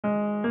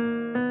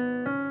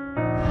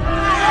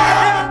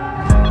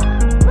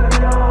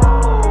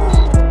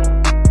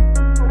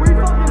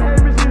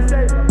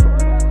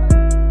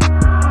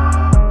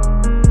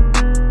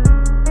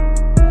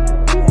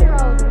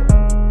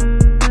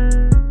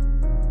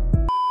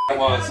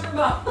was.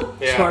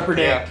 Yeah. Score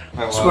predict.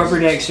 Yeah, Score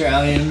predicts or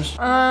elliams.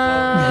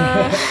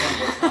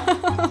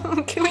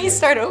 Can we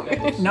start over?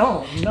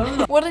 No.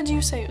 What did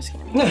you say it was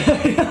gonna be?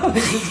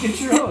 Just get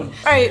your own.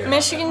 All right,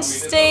 Michigan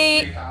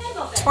State,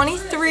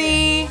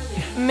 23,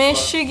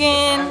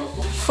 Michigan,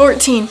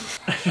 14.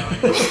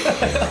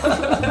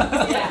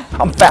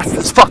 I'm fast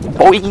as fuck,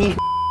 boy.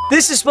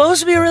 This is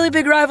supposed to be a really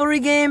big rivalry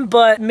game,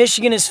 but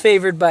Michigan is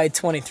favored by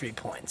 23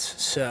 points.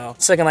 So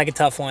it's looking like a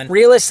tough one.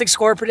 Realistic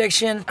score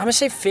prediction, I'm gonna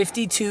say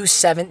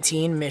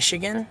 52-17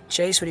 Michigan.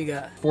 Chase, what do you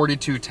got?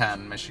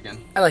 42-10 Michigan.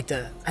 I like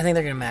that. I think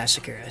they're gonna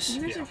massacre us.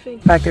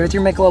 Back there with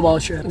your Michelob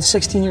Ultra.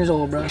 16 years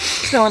old, bro.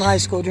 Still in high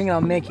school, drinking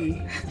on Mickey.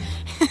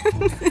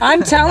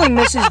 I'm telling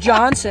Mrs.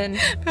 Johnson.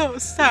 No,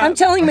 stop. I'm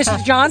telling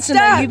Mrs. Johnson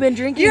that you've been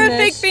drinking You're this.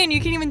 a fake fan,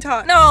 you can't even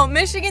talk. No,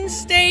 Michigan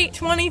State,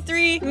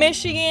 23,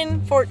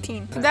 Michigan,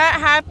 14. If that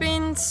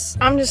happens,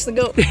 I'm just the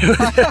GOAT.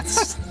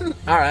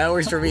 All right, that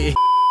works for me.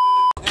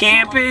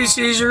 Campus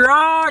is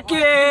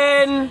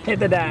rocking. Hit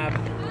the dab.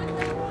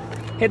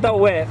 Hit the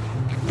whip.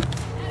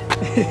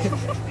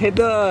 Hit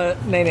the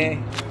nay-nay.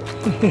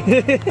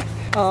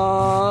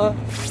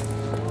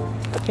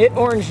 Hit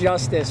Orange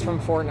Justice from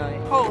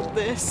Fortnite. Hold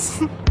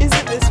this. Is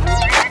it this one?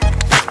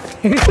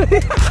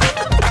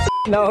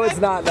 No, it's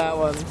not that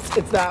one.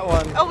 It's that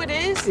one. Oh, it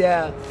is?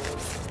 Yeah.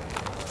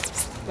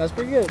 That's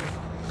pretty good.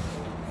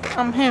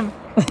 I'm him.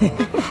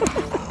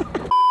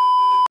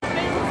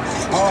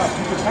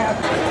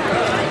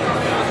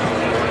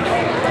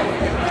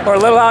 We're a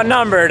little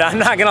outnumbered, I'm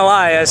not gonna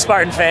lie, as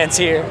Spartan fans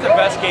here. The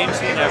best game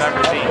scene I've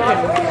ever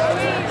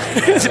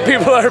seen.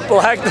 People are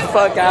blacked the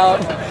fuck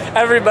out.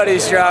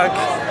 Everybody's drunk.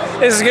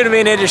 This is gonna be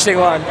an interesting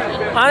one.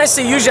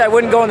 Honestly, usually I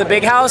wouldn't go in the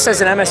big house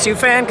as an MSU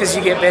fan because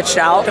you get bitched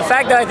out. The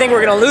fact that I think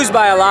we're gonna lose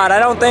by a lot, I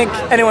don't think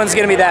anyone's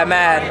gonna be that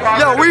mad.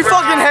 Yo, we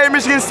fucking hate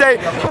Michigan State.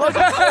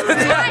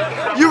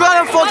 You got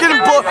a fucking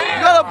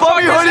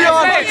bummy hoodie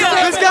on.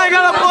 This guy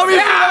got a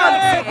bummy hoodie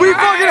on. We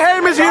fucking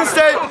hate Michigan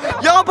State.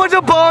 Y'all a bunch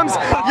of bums.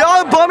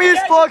 Y'all bummy as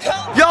fuck.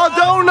 Y'all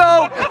don't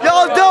know.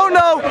 Y'all don't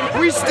know.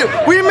 We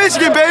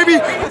Michigan, baby.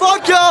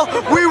 Fuck y'all.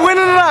 We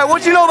winning tonight.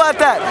 What you know about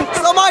that?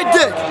 Suck my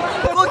dick.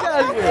 Look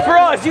at it. For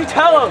us, you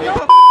tell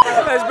them.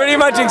 That's pretty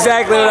much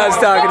exactly what I was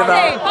talking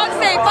about. Fuck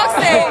state, fuck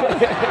state.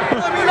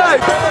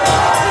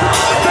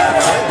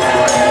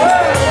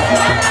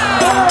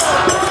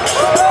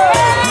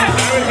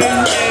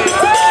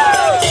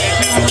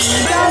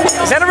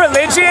 Is that a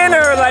religion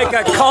or like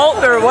a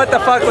cult or what the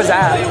fuck was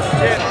that?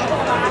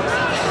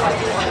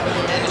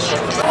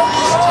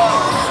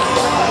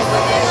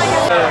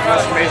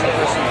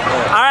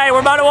 All right, we're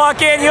about to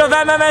walk in. U of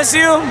M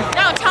MSU.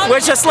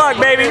 Wish us luck,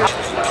 baby.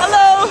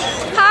 Hello.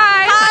 Hi.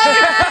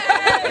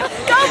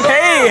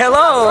 Hey,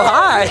 hello,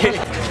 hi.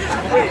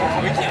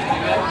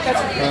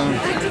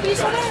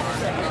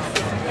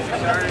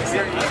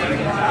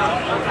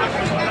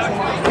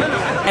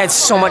 It's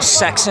so much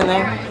sex in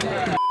there.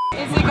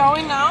 Is it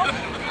going now?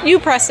 You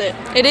press it.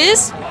 It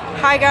is?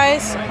 Hi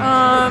guys.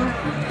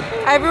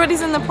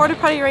 Everybody's in the porta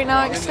potty right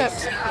now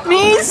except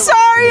me.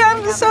 Sorry,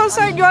 I'm so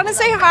sorry. Do you want to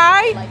say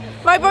hi?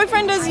 My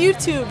boyfriend does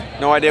YouTube.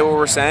 No idea what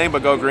we're saying,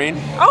 but go green.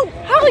 Oh,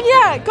 hell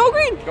yeah, go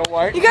green. Go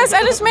white. You guys,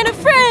 I just made a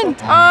friend.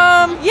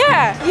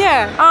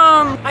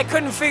 Yeah. I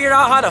couldn't figure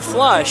out how to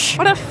flush.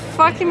 What a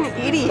fucking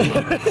idiot.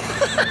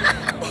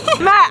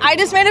 Matt, I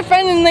just made a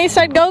friend and they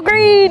said go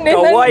green. And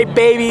Go then, white,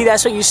 baby,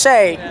 that's what you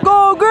say.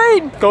 Go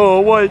green.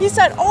 Go white. He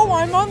said, oh,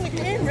 I'm on the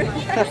camera.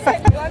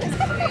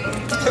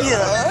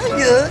 Yeah.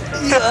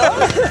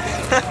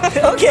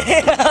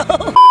 Okay.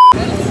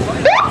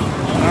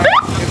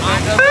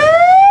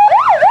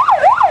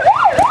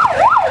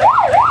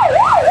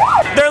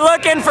 They're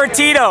looking for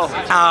Tito.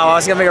 Oh, I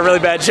was gonna make a really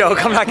bad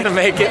joke. I'm not gonna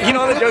make it. You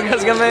know what the joke I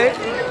was gonna make?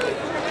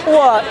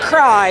 What?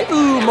 Cry.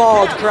 Ooh,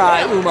 mauled.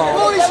 Cry. Ooh,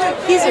 mauled.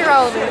 He's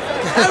irrelevant.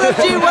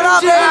 LFG, what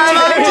up, man?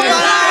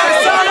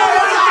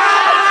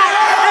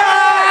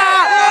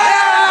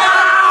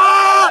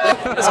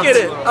 Let's get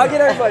it. I'll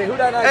get everybody. Who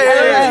done?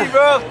 Hey,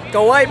 bro.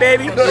 Go white,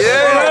 baby.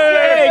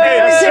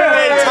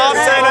 Yeah. Top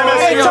 10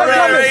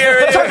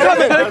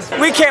 MSU.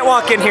 We can't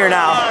walk in here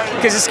now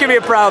because it's gonna be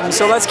a problem.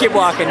 So let's keep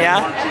walking.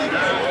 Yeah.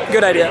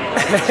 Good idea.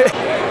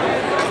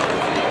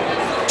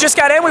 Just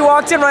got in, we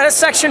walked in right at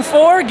section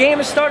 4. Game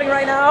is starting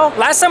right now.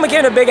 Last time we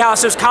came to Big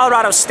House, it was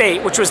Colorado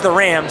State, which was the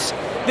Rams.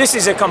 This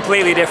is a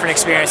completely different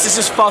experience. This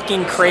is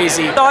fucking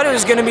crazy. Thought it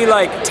was gonna be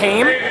like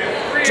tame.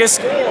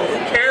 Just Who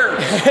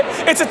cares?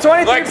 it's a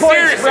 23 Like point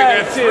seriously,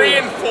 spread. they're 3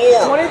 and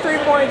 4. 23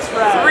 point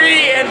spread.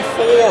 3 and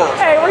 4.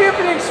 Hey, we're here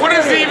for the experience. What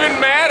does it even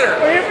matter?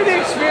 We're here for the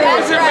experience. What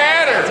does it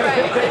matter?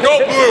 Go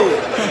blue.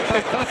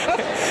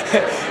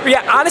 But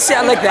yeah, honestly,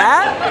 I like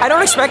that. I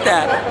don't expect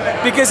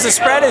that because the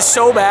spread is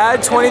so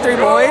bad, 23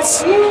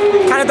 points.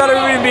 Kind of thought it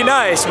would be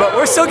nice, but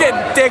we're still getting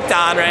dicked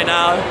on right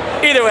now.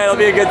 Either way, it'll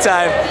be a good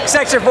time.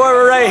 Section 4,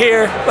 we're right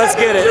here. Let's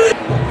get it.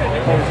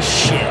 Holy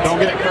shit. Don't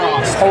get it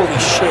crossed. Holy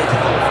shit.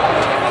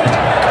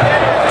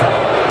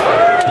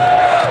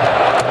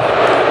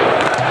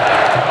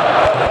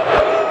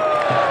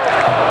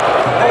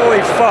 Holy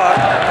fuck.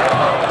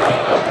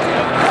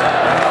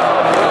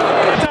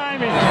 Time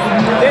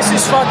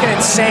fucking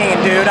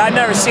insane, dude. I've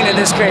never seen it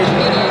this crazy.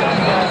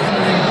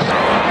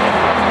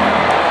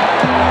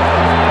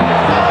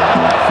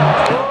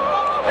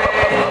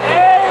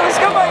 Hey, let's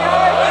go, my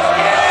guy.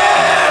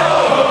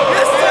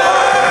 Yes, sir.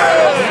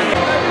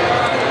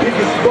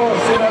 Biggest boss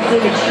that I've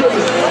been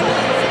experienced.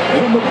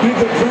 I'm a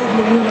bigger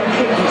traveler when I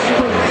get the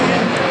strength.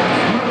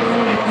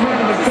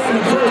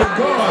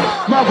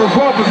 My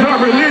revolver's not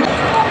released.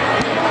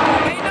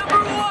 Hey,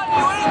 number one,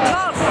 you ain't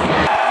tough.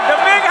 The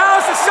big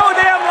house is so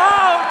damn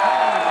loud.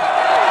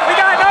 We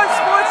got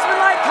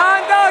unsportsmanlike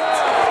conduct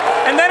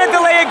and then a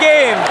delay of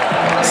game.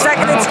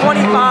 2nd and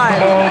 25.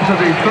 Ball to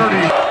the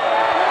 30.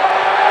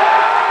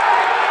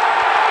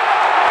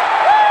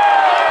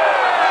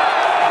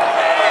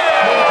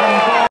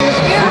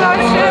 You don't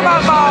know shit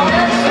about ball.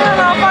 You don't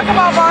know fuck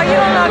about ball. You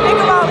don't know dick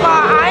about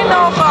ball. I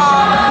know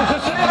ball.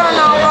 You don't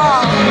know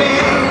ball.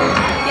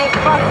 Get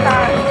fucked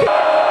up.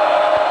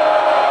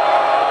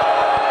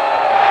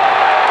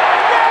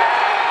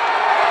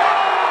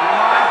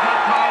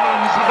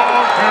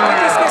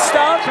 Just get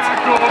stopped.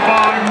 Tackled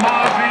by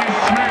Mozzie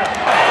Smith.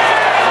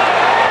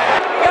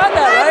 You got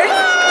that, right?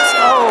 Let's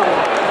go.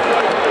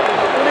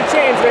 Give it a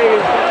chance, baby.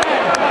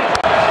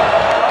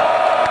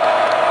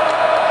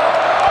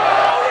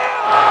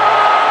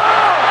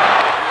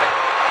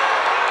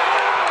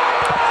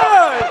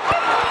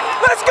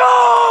 Let's go!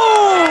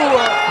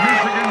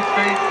 Michigan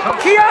State touchdown.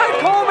 Keon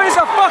Coleman is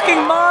a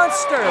fucking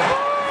monster.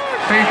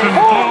 Peyton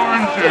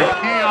Thorne to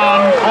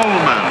Keon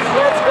Coleman.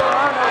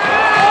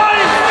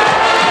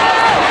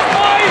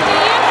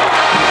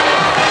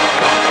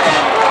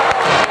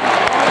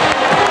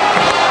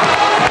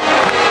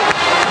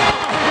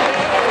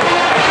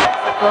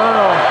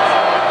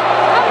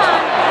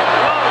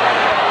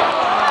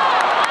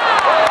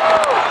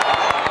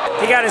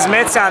 He got his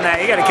mitts on that.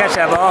 You got to catch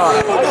that ball.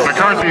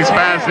 McCarthy's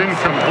pass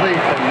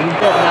incomplete.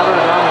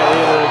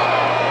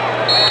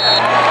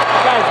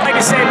 I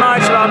can say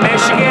much about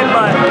Michigan,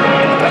 but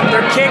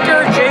their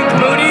kicker, Jake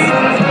Moody,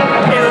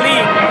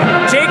 elite.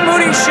 Jake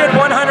Moody should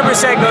 100%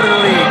 go to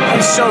the league.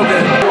 He's so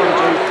good.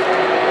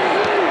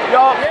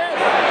 Y'all.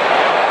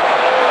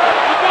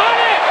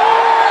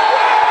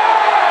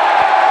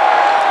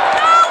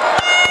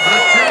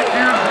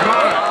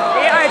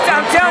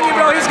 I'm telling you,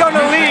 bro, he's going to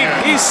the league.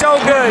 He's so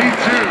good.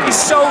 He's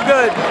so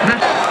good.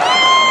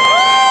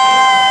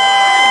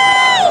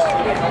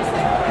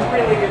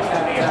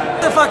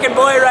 The fucking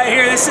boy right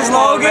here. This is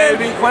Logan,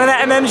 one of the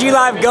MMG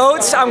Live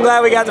GOATs. I'm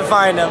glad we got to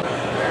find him.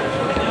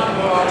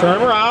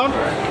 Turn him around.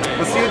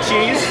 Let's see the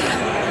cheese.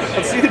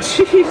 Let's see the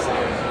cheese.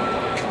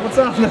 What's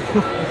up now?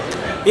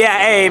 Yeah,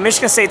 hey,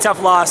 Michigan State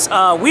tough loss.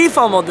 We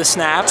fumbled the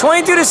snap.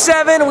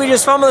 22-7, we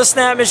just fumbled the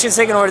snap. Michigan's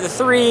taking over to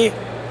 3.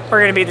 We're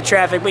going to beat the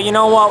traffic. But you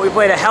know what? We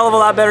played a hell of a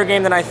lot better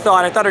game than I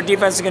thought. I thought our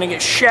defense was going to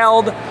get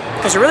shelled.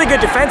 It was a really good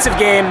defensive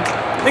game.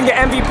 I think the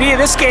MVP of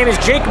this game is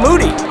Jake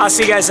Moody. I'll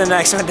see you guys in the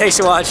next one. Thanks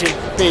for watching.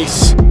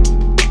 Peace.